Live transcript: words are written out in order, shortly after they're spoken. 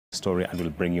Story, and we'll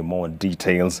bring you more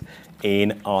details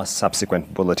in our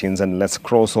subsequent bulletins. And let's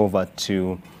cross over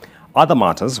to other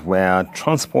matters where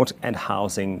Transport and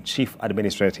Housing Chief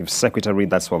Administrative Secretary,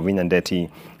 that's Wavinya Ndeti,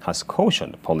 has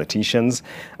cautioned politicians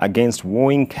against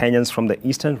wooing Kenyans from the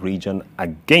eastern region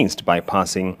against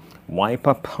bypassing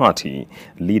Wiper Party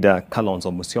leader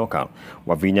Kalonzo Musyoka.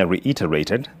 Wavinya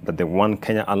reiterated that the One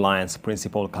Kenya Alliance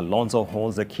principal Kalonzo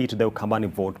holds the key to the Ukambani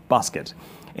vote basket.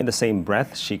 In the same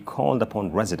breath, she called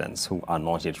upon residents who are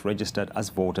not yet registered as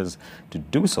voters to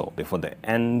do so before the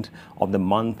end of the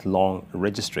month-long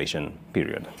registration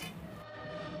period.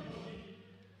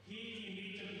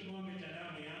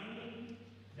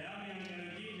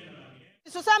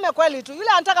 Tuseme kweli tu, yule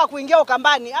anataka kuingia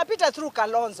Ukambani apite through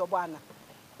Kalonzo bwana.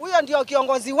 Huyo ndio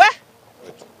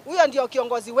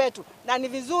kiongozi wetu na ni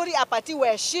vizuri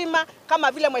apatiwe heshima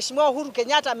kama vile Mheshimiwa Uhuru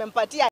Kenyatta amempatia.